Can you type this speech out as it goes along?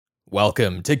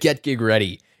Welcome to Get Gig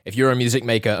Ready. If you're a music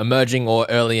maker emerging or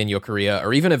early in your career,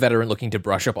 or even a veteran looking to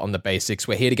brush up on the basics,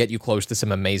 we're here to get you close to some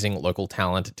amazing local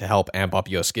talent to help amp up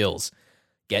your skills.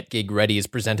 Get Gig Ready is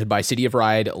presented by City of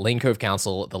Ryde, Lane Cove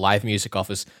Council, the Live Music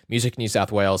Office, Music New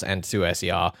South Wales, and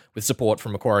 2SER, with support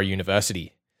from Macquarie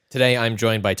University. Today, I'm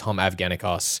joined by Tom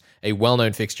Avgenicos, a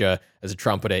well-known fixture as a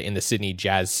trumpeter in the Sydney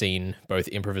jazz scene, both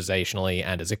improvisationally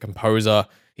and as a composer.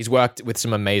 He's worked with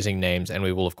some amazing names, and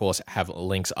we will, of course, have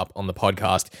links up on the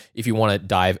podcast if you want to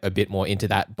dive a bit more into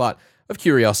that. But of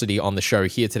curiosity on the show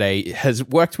here today, has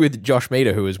worked with Josh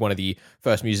Meter, who is one of the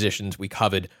first musicians we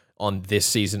covered on this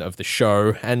season of the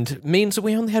show, and means that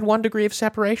we only had 1 degree of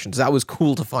separation. So that was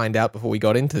cool to find out before we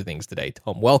got into things today.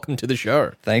 Tom, welcome to the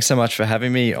show. Thanks so much for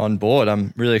having me on board.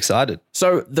 I'm really excited.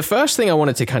 So the first thing I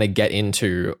wanted to kind of get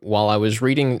into while I was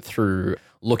reading through,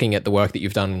 looking at the work that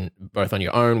you've done both on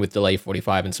your own with Delay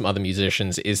 45 and some other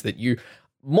musicians, is that you,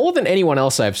 more than anyone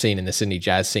else I've seen in the Sydney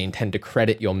jazz scene, tend to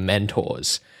credit your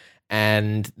mentors.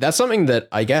 And that's something that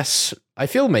I guess I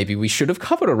feel maybe we should have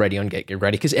covered already on Get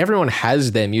Ready, because everyone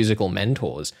has their musical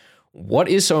mentors. What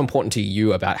is so important to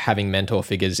you about having mentor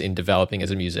figures in developing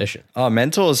as a musician? Oh,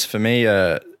 mentors for me,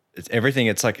 it's everything.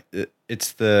 It's like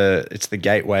it's the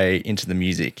gateway into the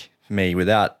music for me.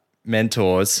 Without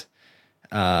mentors,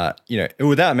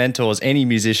 without mentors, any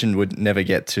musician would never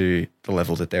get to the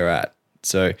level that they're at.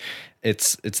 So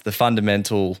it's the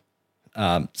fundamental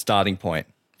starting point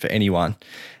for anyone.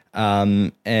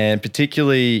 And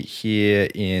particularly here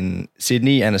in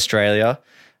Sydney and Australia,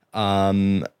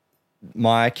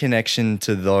 my connection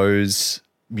to those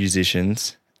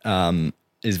musicians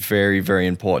is very, very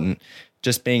important.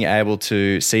 Just being able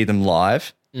to see them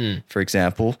live, for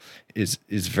example, is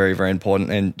very, very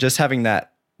important. And just having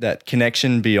that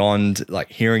connection beyond like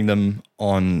hearing them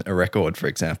on a record, for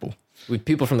example. With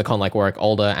people from the con like Warwick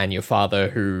Alder and your father,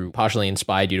 who partially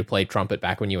inspired you to play trumpet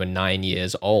back when you were 9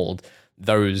 years old,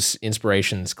 those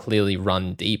inspirations clearly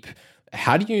run deep.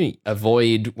 How do you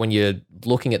avoid, when you're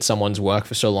looking at someone's work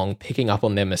for so long, picking up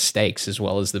on their mistakes as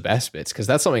well as the best bits? Because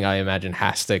that's something I imagine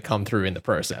has to come through in the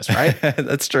process, right?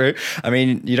 That's true. I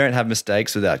mean, you don't have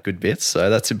mistakes without good bits,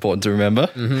 so that's important to remember.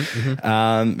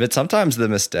 But sometimes the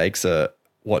mistakes are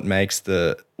what makes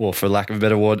for lack of a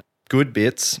better word, good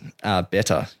bits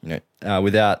better.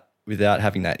 Without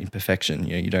having that imperfection,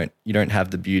 you don't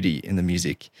have the beauty in the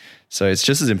music. So it's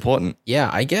just as important. Yeah,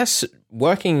 I guess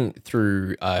working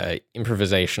through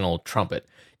improvisational trumpet,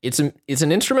 it's an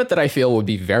instrument that I feel would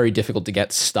be very difficult to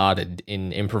get started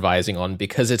in improvising on,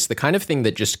 because it's the kind of thing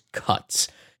that just cuts.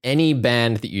 Any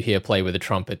band that you hear play with a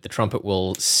trumpet, the trumpet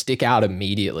will stick out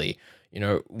immediately.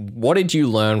 What did you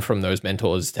learn from those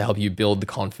mentors to help you build the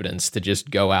confidence to just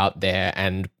go out there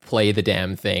and play the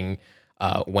damn thing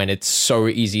when it's so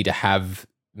easy to have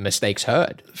mistakes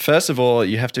heard? First of all,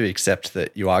 you have to accept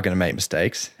that you are going to make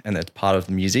mistakes, and that's part of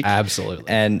the music. Absolutely.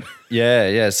 And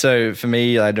yeah. So for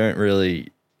me, I don't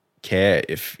really care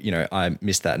if, I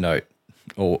miss that note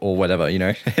or whatever,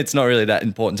 It's not really that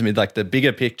important to me. Like, the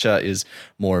bigger picture is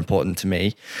more important to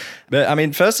me. But I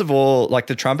mean, first of all, like,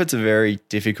 the trumpet's a very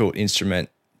difficult instrument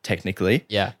technically.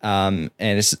 Yeah. And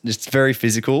it's very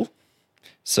physical.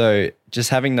 So just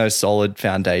having those solid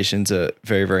foundations are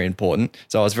very, very important.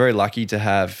 So I was very lucky to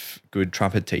have good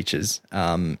trumpet teachers,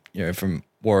 from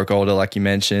Warwick Alder, like you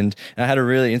mentioned. And I had a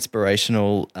really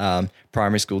inspirational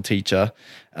primary school teacher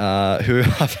who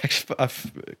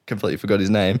I've completely forgot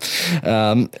his name.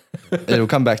 It'll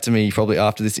come back to me probably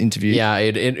after this interview. Yeah,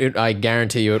 I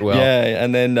guarantee you it will. Yeah,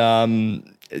 and then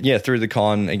through the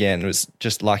con, again, it was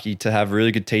just lucky to have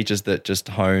really good teachers that just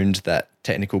honed that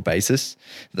technical basis.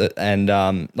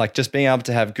 Like just being able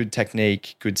to have good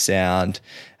technique, good sound,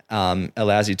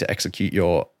 allows you to execute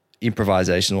your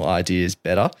improvisational ideas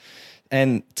better.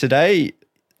 And today,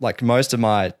 like, most of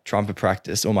my trumpet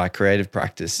practice or my creative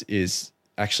practice is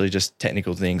actually just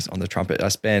technical things on the trumpet. I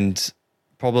spend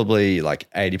probably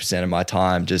like 80% of my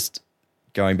time just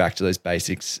going back to those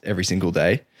basics every single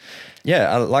day.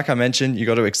 Yeah, like I mentioned, you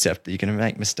got to accept that you're going to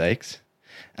make mistakes,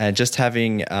 and just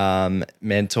having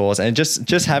mentors and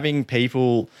just having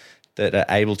people that are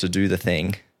able to do the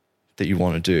thing that you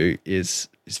want to do is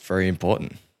very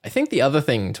important. I think the other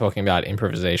thing, talking about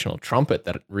improvisational trumpet,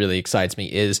 that really excites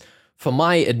me is, for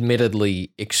my admittedly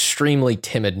extremely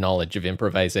timid knowledge of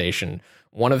improvisation,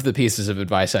 one of the pieces of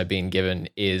advice I've been given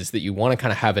is that you want to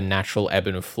kind of have a natural ebb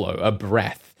and flow, a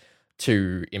breath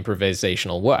to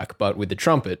improvisational work. But with the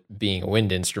trumpet being a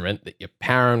wind instrument that you're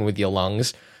powering with your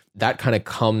lungs, that kind of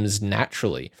comes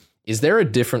naturally. Is there a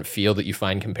different feel that you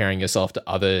find comparing yourself to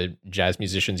other jazz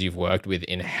musicians you've worked with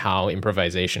in how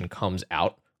improvisation comes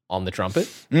out on the trumpet?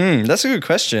 That's a good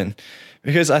question,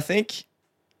 because I think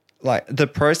like the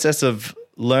process of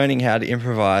learning how to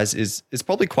improvise is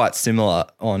probably quite similar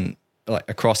on like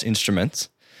across instruments.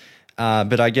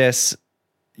 But I guess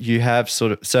you have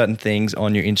sort of certain things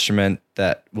on your instrument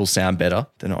that will sound better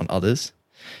than on others.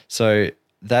 So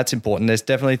that's important. There's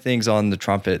definitely things on the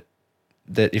trumpet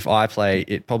that if I play,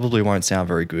 it probably won't sound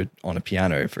very good on a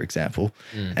piano, for example,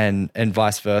 and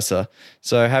vice versa.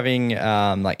 So having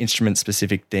like instrument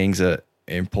specific things are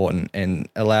important and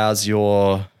allows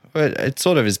it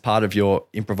sort of is part of your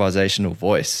improvisational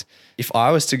voice. If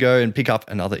I was to go and pick up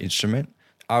another instrument,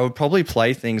 I would probably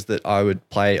play things that I would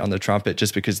play on the trumpet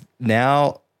just because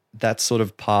now that's sort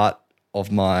of part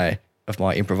of my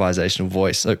improvisational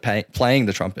voice. So playing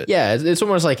the trumpet. Yeah, it's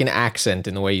almost like an accent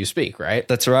in the way you speak, right?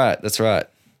 That's right.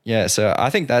 Yeah, so I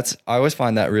think I always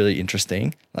find that really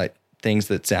interesting, like things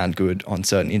that sound good on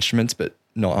certain instruments but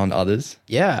not on others.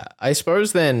 Yeah, I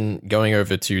suppose then going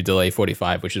over to Delay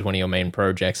 45, which is one of your main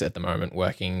projects at the moment,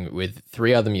 working with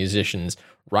 3 other musicians,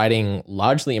 writing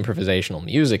largely improvisational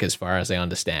music as far as I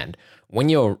understand. When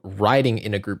you're writing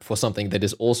in a group for something that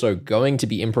is also going to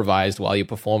be improvised while you're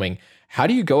performing, how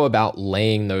do you go about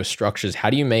laying those structures? How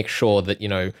do you make sure that,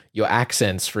 your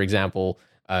accents, for example,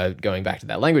 going back to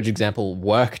that language example,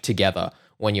 work together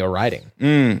when you're writing?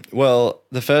 Well,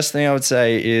 the first thing I would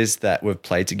say is that we've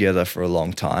played together for a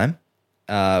long time.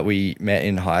 We met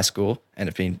in high school and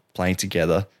have been playing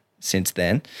together since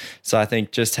then. So I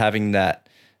think just having that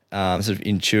sort of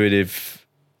intuitive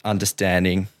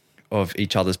understanding of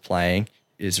each other's playing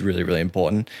is really, really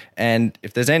important. And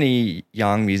if there's any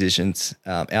young musicians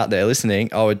out there listening,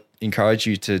 I would encourage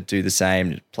you to do the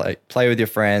same. Play with your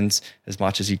friends as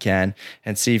much as you can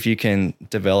and see if you can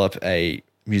develop a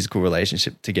musical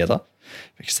relationship together,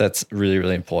 because that's really,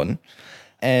 really important.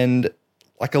 And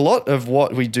like a lot of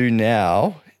what we do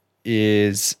now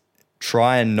is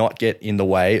try and not get in the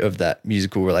way of that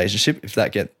musical relationship,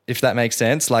 if that makes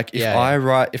sense. Like if I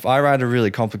write a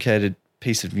really complicated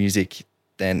piece of music,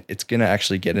 then it's going to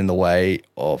actually get in the way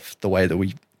of the way that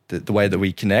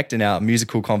we connect in our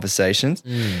musical conversations.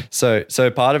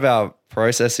 So part of our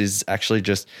process is actually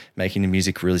just making the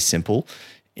music really simple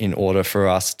in order for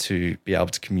us to be able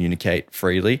to communicate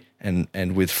freely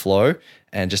and with flow,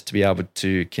 and just to be able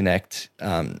to connect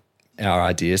our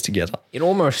ideas together. It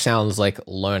almost sounds like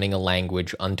learning a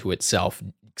language unto itself.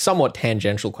 Somewhat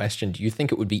tangential question. Do you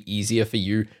think it would be easier for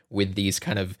you with these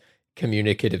kind of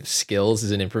communicative skills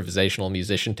as an improvisational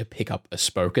musician to pick up a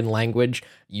spoken language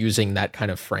using that kind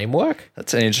of framework?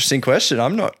 That's an interesting question.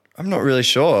 I'm not really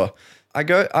sure. I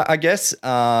guess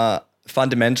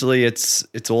fundamentally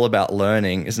it's all about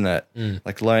learning, isn't it?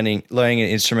 Like learning an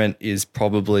instrument is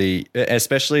probably,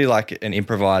 especially like an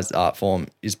improvised art form,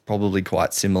 is probably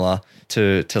quite similar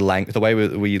to the way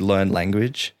we learn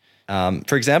language.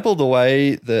 For example, the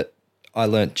way that I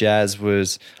learnt jazz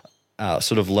was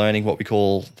sort of learning what we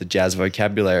call the jazz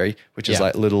vocabulary, which is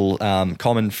like little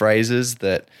common phrases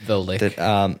that the lick.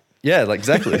 Like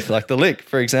exactly, like the lick,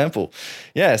 for example.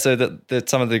 Yeah, so that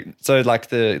some of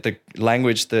the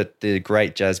language that the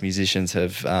great jazz musicians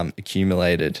have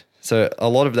accumulated. So a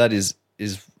lot of that is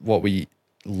what we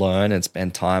learn and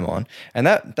spend time on, and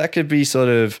that could be sort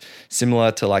of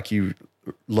similar to like you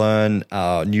learn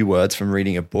new words from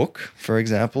reading a book, for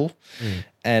example.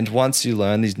 And once you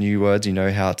learn these new words, you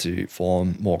know how to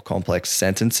form more complex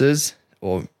sentences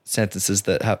or sentences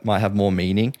that might have more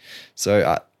meaning.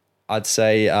 So I'd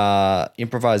say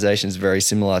improvisation is very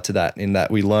similar to that, in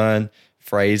that we learn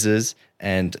phrases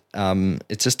and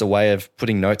it's just a way of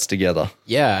putting notes together.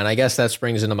 Yeah, and I guess that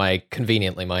springs into my,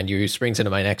 conveniently mind you, springs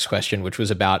into my next question, which was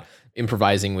about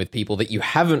improvising with people that you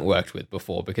haven't worked with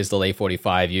before, because the Late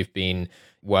 45, you've been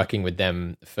working with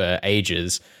them for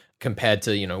ages, compared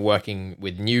to, working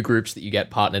with new groups that you get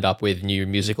partnered up with, new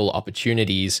musical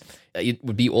opportunities. It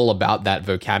would be all about that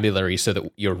vocabulary so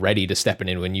that you're ready to step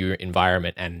into a new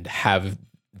environment and have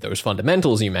those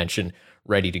fundamentals you mentioned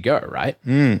ready to go, right?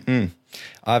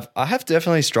 I have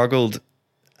definitely struggled,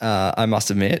 I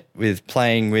must admit, with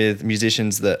playing with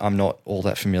musicians that I'm not all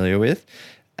that familiar with.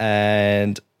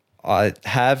 And I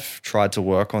have tried to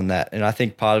work on that. And I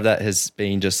think part of that has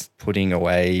been just putting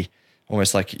away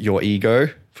almost like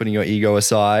putting your ego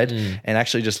aside and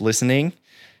actually just listening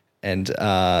and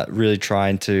really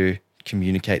trying to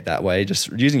communicate that way,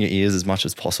 just using your ears as much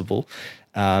as possible.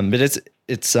 But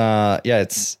it's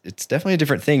definitely a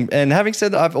different thing. And having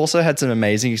said that, I've also had some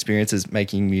amazing experiences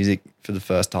making music for the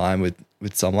first time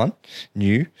with someone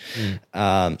new.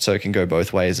 So it can go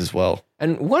both ways as well.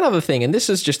 And one other thing, and this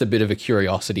is just a bit of a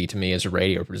curiosity to me as a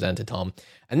radio presenter, Tom,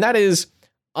 and that is,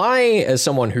 I, as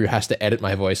someone who has to edit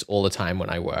my voice all the time when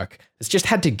I work, has just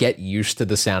had to get used to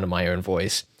the sound of my own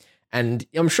voice. And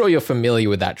I'm sure you're familiar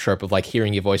with that trope of like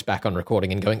hearing your voice back on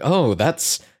recording and going, "Oh,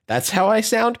 that's how I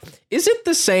sound." Is it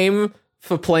the same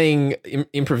for playing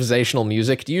improvisational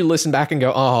music? Do you listen back and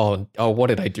go, "Oh, what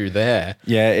did I do there?"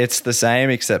 Yeah, it's the same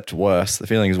except worse. The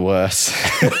feeling's worse.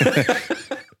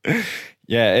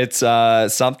 Yeah, it's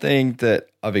something that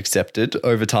I've accepted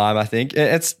over time, I think.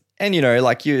 And you know,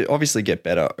 like you obviously get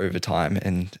better over time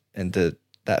and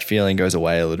that feeling goes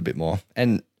away a little bit more.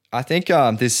 And I think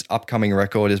this upcoming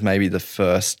record is maybe the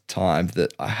first time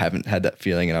that I haven't had that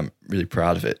feeling, and I'm really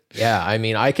proud of it. Yeah, I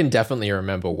mean, I can definitely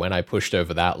remember when I pushed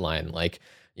over that line. Like,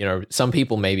 you know, some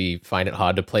people maybe find it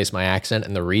hard to place my accent,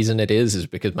 and the reason it is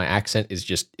because my accent is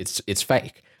just it's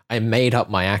fake. I made up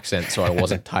my accent so I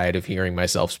wasn't tired of hearing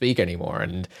myself speak anymore,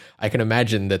 and I can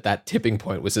imagine that tipping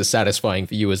point was as satisfying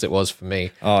for you as it was for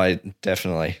me. Oh,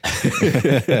 definitely.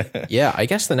 Yeah, I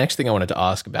guess the next thing I wanted to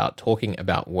ask about, talking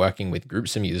about working with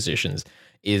groups of musicians,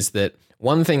 is that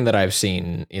one thing that I've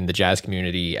seen in the jazz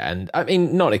community, and I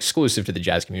mean, not exclusive to the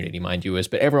jazz community, mind you, is,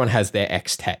 but everyone has their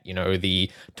extet, you know, the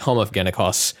Tom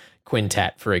Avgenicos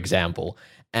quintet, for example.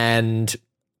 And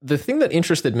the thing that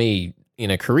interested me in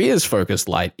a careers focused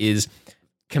light is,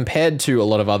 compared to a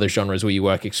lot of other genres where you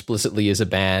work explicitly as a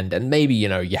band and maybe, you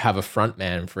know, you have a front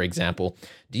man, for example,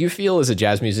 do you feel as a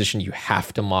jazz musician you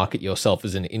have to market yourself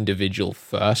as an individual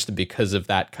first because of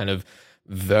that kind of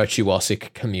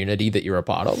virtuosic community that you're a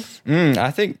part of?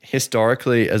 I think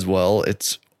historically as well,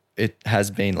 it has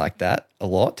been like that a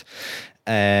lot.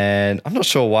 And I'm not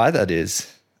sure why that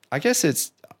is. I guess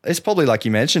it's probably, like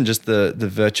you mentioned, just the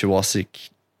virtuosic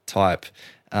type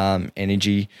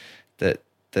energy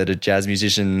that a jazz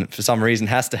musician for some reason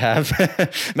has to have.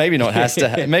 Maybe not has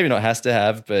to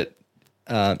have, but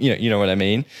you know what I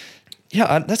mean.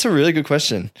 Yeah, that's a really good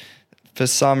question. For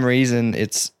some reason,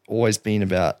 it's always been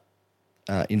about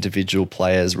individual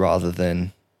players rather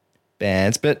than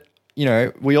bands. But you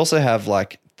know, we also have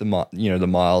like the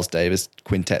Miles Davis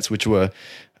quintets, which were,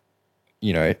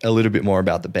 you know, a little bit more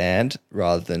about the band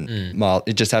rather than Miles.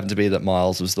 It just happened to be that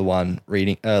Miles was the one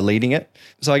leading it.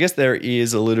 So I guess there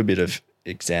is a little bit of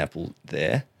example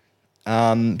there.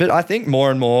 But I think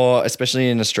more and more, especially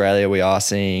in Australia, we are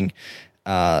seeing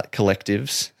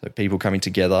collectives, so people coming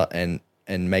together and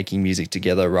making music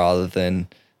together rather than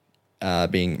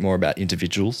being more about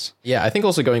individuals. Yeah, I think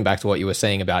also going back to what you were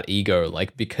saying about ego,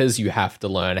 like because you have to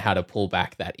learn how to pull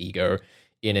back that ego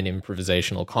in an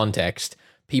improvisational context,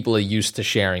 people are used to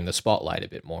sharing the spotlight a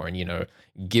bit more and, you know,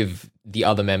 give the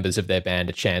other members of their band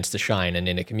a chance to shine. And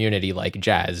in a community like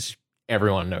jazz,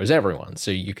 everyone knows everyone.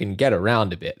 So you can get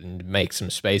around a bit and make some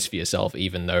space for yourself,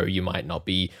 even though you might not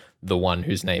be the one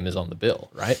whose name is on the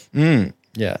bill, right?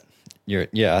 Yeah.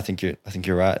 I think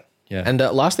you're right. Yeah. And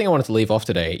last thing I wanted to leave off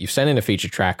today, you've sent in a feature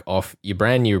track off your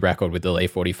brand new record with Delay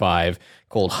 45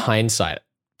 called Hindsight.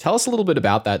 Tell us a little bit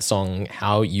about that song,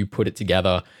 how you put it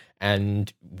together,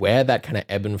 and where that kind of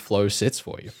ebb and flow sits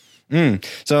for you.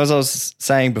 So as I was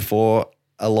saying before,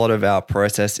 a lot of our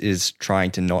process is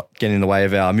trying to not get in the way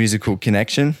of our musical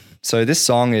connection. So this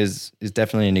song is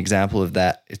definitely an example of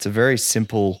that. It's a very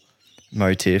simple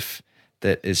motif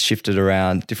that is shifted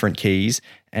around different keys,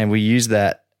 and we use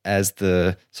that as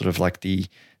the sort of like the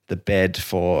bed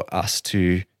for us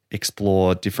to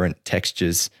explore different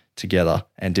textures together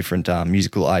and different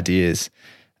musical ideas.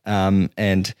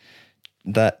 And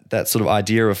that sort of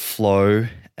idea of flow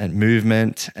and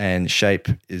movement and shape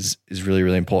is really,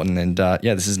 really important. And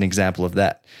this is an example of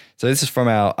that. So this is from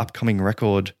our upcoming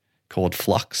record called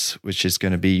Flux, which is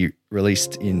going to be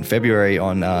released in February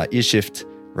on Earshift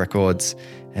Records.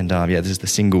 And this is the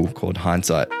single called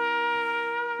Hindsight.